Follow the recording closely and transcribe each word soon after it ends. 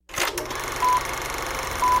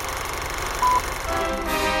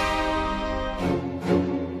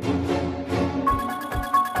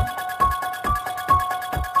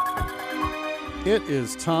It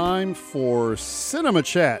is time for Cinema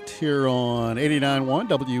Chat here on 89.1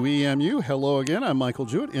 WEMU. Hello again. I'm Michael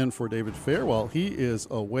Jewett, in for David Fair while he is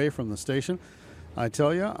away from the station. I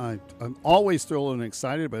tell you, I'm always thrilled and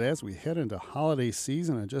excited, but as we head into holiday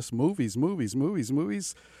season and just movies,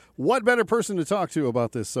 what better person to talk to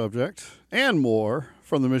about this subject and more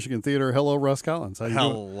from the Michigan Theater? Hello, Russ Collins. How you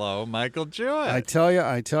doing? Hello, Michael Jewett. I tell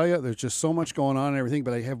you, there's just so much going on and everything,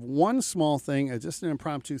 but I have one small thing, just an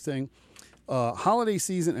impromptu thing. Holiday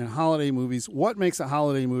season and holiday movies. What makes a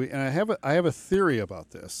holiday movie? And I have a theory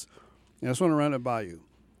about this. I just want to run it by you.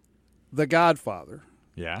 The Godfather.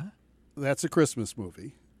 Yeah? That's a Christmas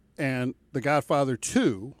movie. And The Godfather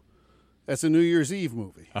 2, that's a New Year's Eve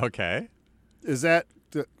movie. Okay. Is that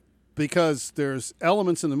because there's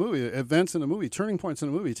elements in the movie, events in the movie, turning points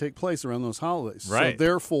in the movie take place around those holidays. Right. So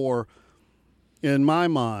therefore, in my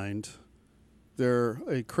mind, they're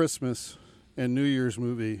a Christmas and New Year's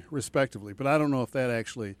movie, respectively. But I don't know if that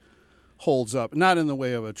actually holds up. Not in the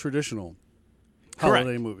way of a traditional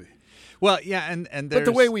holiday movie. Well, yeah, and but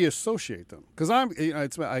the way we associate them. Because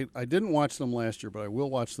I didn't watch them last year, but I will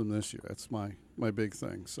watch them this year. That's my big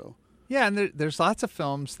thing. So. Yeah, and there's lots of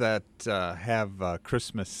films that have a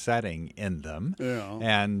Christmas setting in them. Yeah.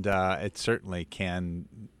 And it certainly can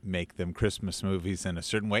make them Christmas movies in a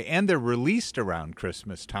certain way. And they're released around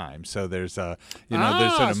Christmas time. So there's there's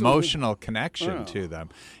an emotional connection to them.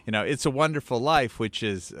 You know, It's a Wonderful Life, which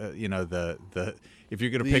is, the if you're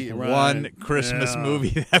going to pick one Christmas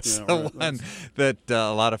movie, that's the one that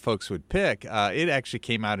a lot of folks would pick. It actually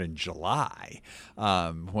came out in July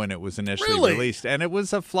when it was initially released. And it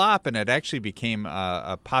was a flop, and it actually became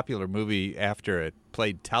a popular movie after it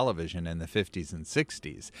played television in the 50s and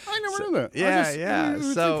 60s. I never knew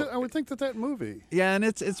that. I would think that movie. Yeah, and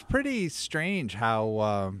it's pretty strange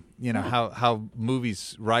how how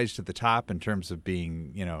movies rise to the top in terms of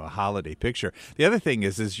being a holiday picture. The other thing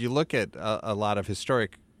is you look at a lot of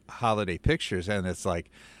historic holiday pictures, and it's like,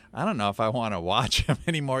 I don't know if I want to watch them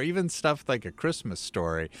anymore. Even stuff like A Christmas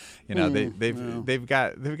Story, they've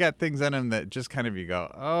got things in them that just kind of you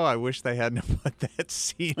go, oh, I wish they hadn't put that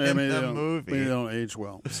scene in the movie. Maybe they don't age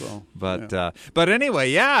well. So, but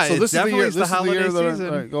anyway, yeah. So this definitely is the holiday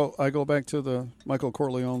season. That I go back to the Michael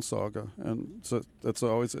Corleone saga, and so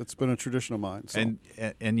it's been a tradition of mine. So. And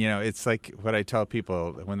it's like what I tell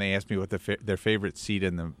people when they ask me what their favorite seat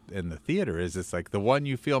in the theater is. It's like the one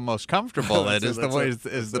you feel most comfortable in is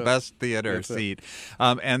the best theater seat.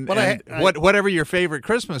 Whatever your favorite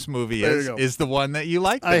Christmas movie is the one that you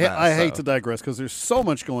like the best. I hate to digress because there's so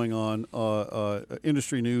much going on,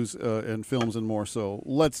 industry news and films and more. So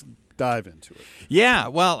let's dive into it. Yeah,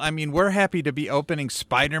 well, I mean, we're happy to be opening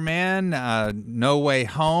Spider-Man No Way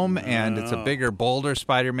Home, and it's a bigger, bolder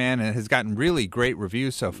Spider-Man, and it has gotten really great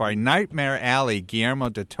reviews so far. Nightmare Alley, Guillermo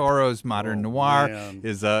del Toro's modern noir,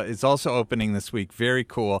 is also opening this week. Very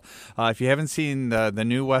cool. If you haven't seen the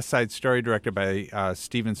new West Side Story directed by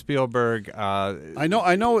Steven Spielberg, I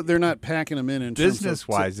know they're not packing them in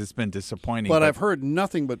business-wise, it's been disappointing. But I've heard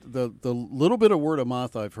nothing but the little bit of word of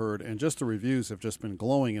mouth I've heard, and just the reviews have just been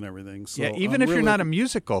glowing and everything. So yeah, even if you're not a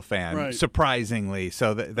musical fan, surprisingly.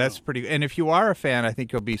 So that's pretty. And if you are a fan, I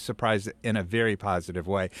think you'll be surprised in a very positive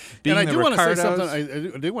way. And I do want to say something.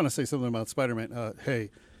 I do want to say something about Spider-Man. Hey,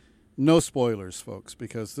 no spoilers, folks,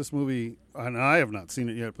 because this movie, and I have not seen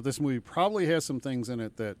it yet, but this movie probably has some things in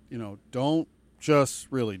it that don't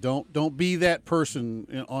be that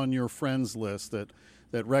person on your friends list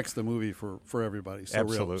that wrecks the movie for everybody. So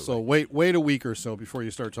absolutely. So wait a week or so before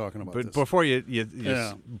you start talking about this. Before you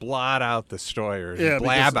blot out the story or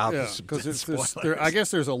blab out the spoilers. I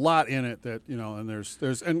guess there's a lot in it that and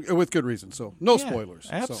there's and with good reason. So no spoilers.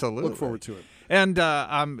 Absolutely. So look forward to it. And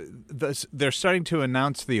they're starting to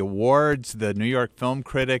announce the awards. The New York Film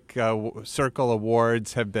Critic Circle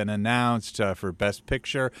Awards have been announced for Best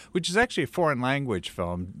Picture, which is actually a foreign language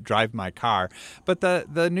film, Drive My Car. But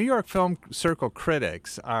the New York Film Circle critics,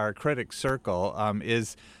 our critic circle,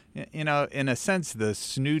 is in a sense the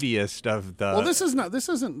snootiest of the. Well, this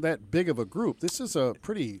isn't that big of a group. This is a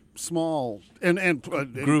pretty small and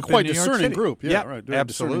group, quite discerning group. Yeah, right.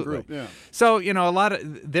 Absolutely. Group, yeah. So a lot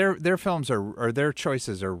of their films or their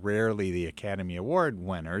choices are rarely the Academy Award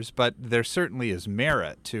winners, but there certainly is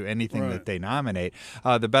merit to anything that they nominate.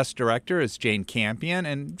 The best director is Jane Campion,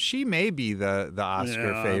 and she may be the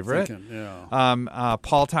Oscar favorite.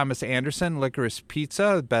 Paul Thomas Anderson, Licorice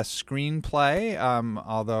Pizza, best screenplay.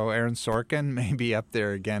 Although so Aaron Sorkin may be up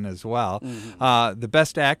there again as well. Mm-hmm. The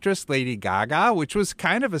Best Actress, Lady Gaga, which was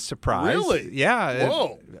kind of a surprise. Really? Yeah.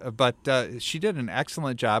 Whoa. But she did an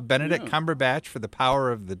excellent job. Benedict Cumberbatch for The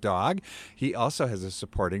Power of the Dog. He also has a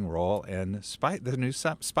supporting role in the new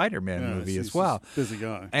Spider-Man movie as well. Busy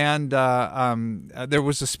guy. And there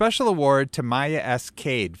was a special award to Maya S.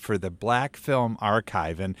 Cade for the Black Film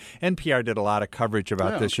Archive, and NPR did a lot of coverage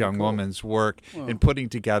about this young woman's work in putting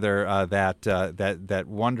together that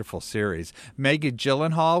wonderful series. Maggie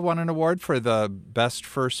Gyllenhaal won an award for the Best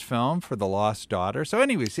First Film for The Lost Daughter. So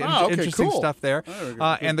anyways, interesting stuff there.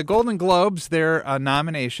 And the Golden Globes, their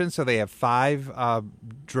nominations, so they have 5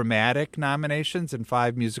 dramatic nominations and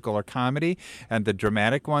 5 musical or comedy. And the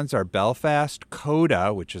dramatic ones are Belfast,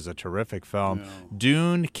 Coda, which is a terrific film,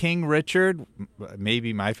 Dune, King Richard,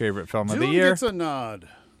 maybe my favorite film of the year. Dune gets a nod.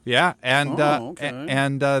 Yeah, and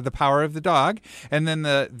The Power of the Dog. And then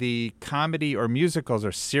the comedy or musicals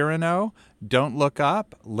are Cyrano, Don't Look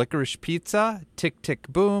Up, Licorice Pizza, Tick, Tick,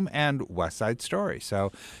 Boom, and West Side Story.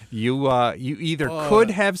 So you either could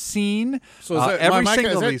have seen every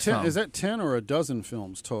single of these films. Is that 10 or a dozen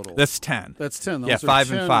films total? That's 10. That's 10. Those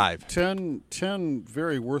 5 and 5. 10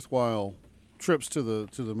 very worthwhile trips to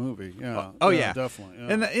the movie. Yeah. Yeah, definitely.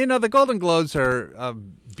 And Yeah. the Golden Globes are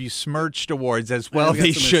besmirched awards as well.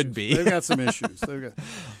 They should be. They've got some issues.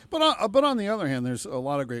 But on the other hand, there's a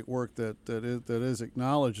lot of great work that is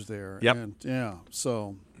acknowledged there. Yep. And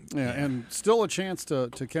and still a chance to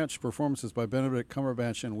catch performances by Benedict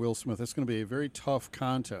Cumberbatch and Will Smith. It's going to be a very tough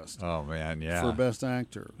contest. Oh man, yeah. For Best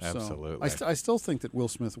Actor. Absolutely. So I still think that Will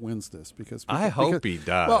Smith wins this because I hope he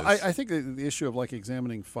does. Well, I think the issue of like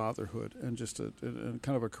examining fatherhood and just a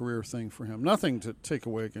kind of a career thing for him. Nothing to take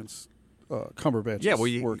away against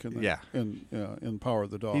Cumberbatch's work in Power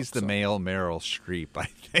of the Dog. He's the male Meryl Streep, I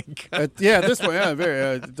think. This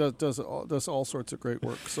one, does all sorts of great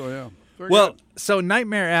work. So yeah. So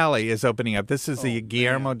Nightmare Alley is opening up. This is the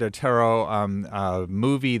Guillermo del Toro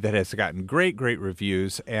movie that has gotten great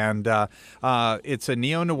reviews, and it's a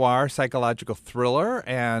neo-noir psychological thriller,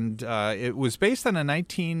 and it was based on a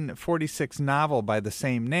 1946 novel by the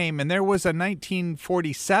same name, and there was a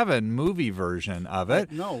 1947 movie version of it,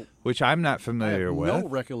 which I'm not familiar with. No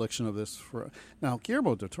recollection of this. Now,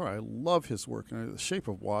 Guillermo del Toro, I love his work, and The Shape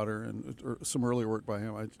of Water, and some earlier work by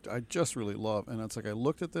him, I just really love. And it's like I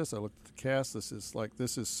looked at the cast.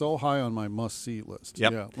 This is so high on my must-see list.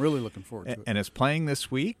 Yep. Yeah, really looking forward to it. And it's playing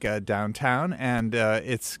this week downtown, and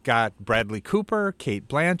it's got Bradley Cooper, Kate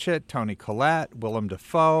Blanchett, Toni Collette, Willem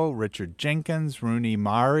Dafoe, Richard Jenkins, Rooney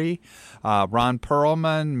Mara, Ron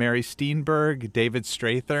Perlman, Mary Steenburgen, David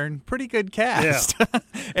Strathairn. Pretty good cast. Yeah.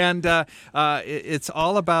 And it's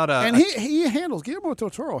all about and he handles Guillermo del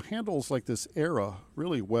Toro handles like this era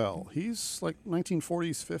really well. He's like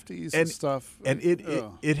 1940s, 50s and stuff. And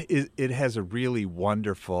it has a really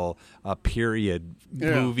wonderful period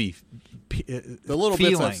movie. The little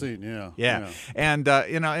feeling. bits I've seen, yeah. And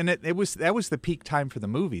and that was the peak time for the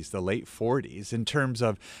movies, the late 40s, in terms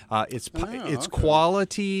of its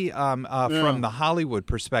quality from the Hollywood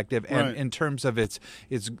perspective, and in terms of its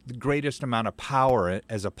greatest amount of power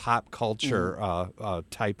as a pop culture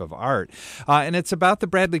type of art. And it's about the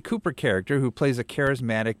Bradley Cooper character who plays a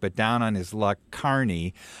charismatic but down on his luck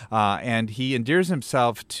carny, and he endears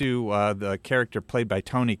himself to the character played by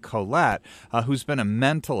Toni Collette, who's been a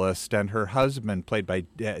mentalist, and her husband, played by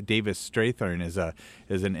David Strathairn,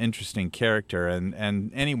 is an interesting character.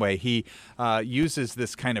 And anyway, he uses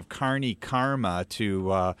this kind of carny karma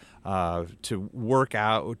to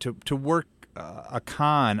work a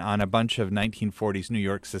con on a bunch of 1940s New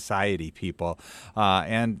York society people,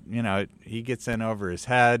 and he gets in over his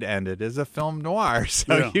head, and it is a film noir,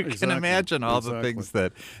 so you can imagine all the things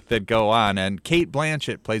that go on. And Kate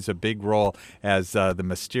Blanchett plays a big role as the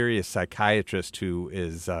mysterious psychiatrist who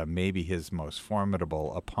is maybe his most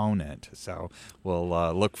formidable opponent. So we'll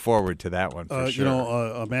look forward to that one for sure.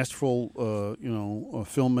 A masterful a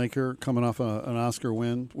filmmaker coming off an Oscar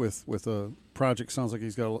win with a project sounds like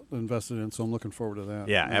he's got invested in, so I'm looking forward to that.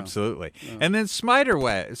 Yeah, absolutely. Yeah. And then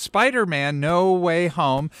Spider-Man No Way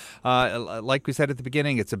Home, like we said at the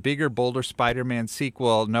beginning, it's a bigger, bolder Spider-Man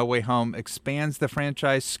sequel. No Way Home expands the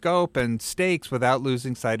franchise scope and stakes without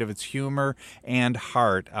losing sight of its humor and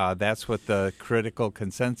heart. That's what the critical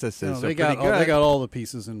consensus is. They got all the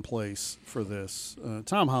pieces in place for this.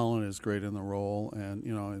 Tom Holland is great in the role,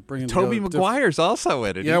 and bringing Tobey Maguire's also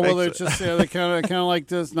in it. Yeah, well, they kind of like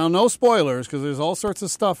this. Now, no spoilers, because there's all sorts of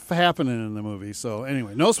stuff happening in the movie. So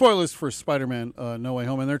anyway, no spoilers for Spider-Man No Way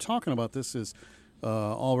Home. And they're talking about this as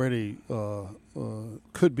already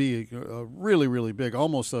could be a really, really big,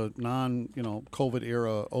 almost a COVID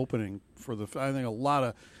era opening for I think a lot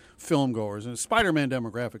of film goers, and Spider-Man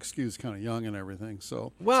demographic skews kind of young and everything.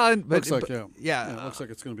 So looks like looks like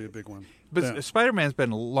it's going to be a big one. But Spider-Man's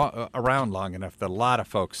been around long enough that a lot of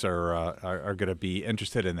folks are going to be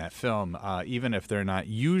interested in that film, even if they're not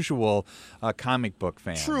usual comic book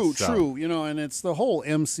fans. True. And it's the whole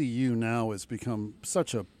MCU now has become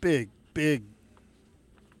such a big.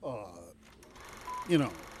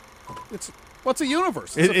 What's a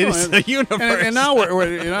universe? It's a universe, and now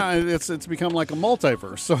it's become like a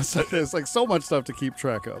multiverse. So it's like so much stuff to keep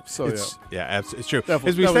track of. So it's true. Definitely,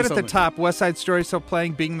 as we said at the top, West Side Story still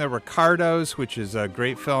playing, Being the Ricardos, which is a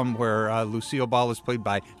great film where Lucille Ball is played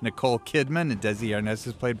by Nicole Kidman and Desi Arnaz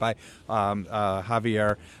is played by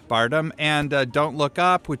Javier Bardem, and Don't Look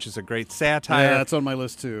Up, which is a great satire. Yeah, that's on my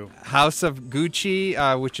list too. House of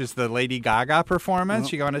Gucci, which is the Lady Gaga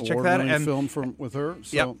performance. You want to check that? And film with her.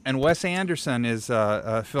 So. Yep. And Wes Anderson is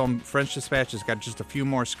a film, French Dispatch, has got just a few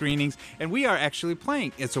more screenings, and we are actually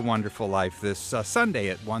playing It's a Wonderful Life this Sunday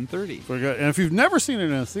at 1:30. And if you've never seen it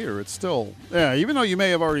in a theater, it's still even though you may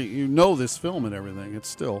have already this film and everything, it's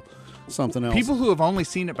still something else. People who have only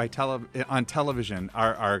seen it on television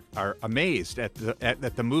are amazed at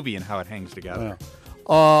the movie and how it hangs together. Yeah.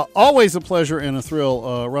 Always a pleasure and a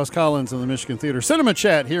thrill. Russ Collins in the Michigan Theater Cinema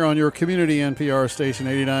Chat here on your community NPR station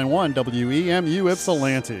 89.1 WEMU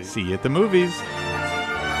Ypsilanti. See you at the movies.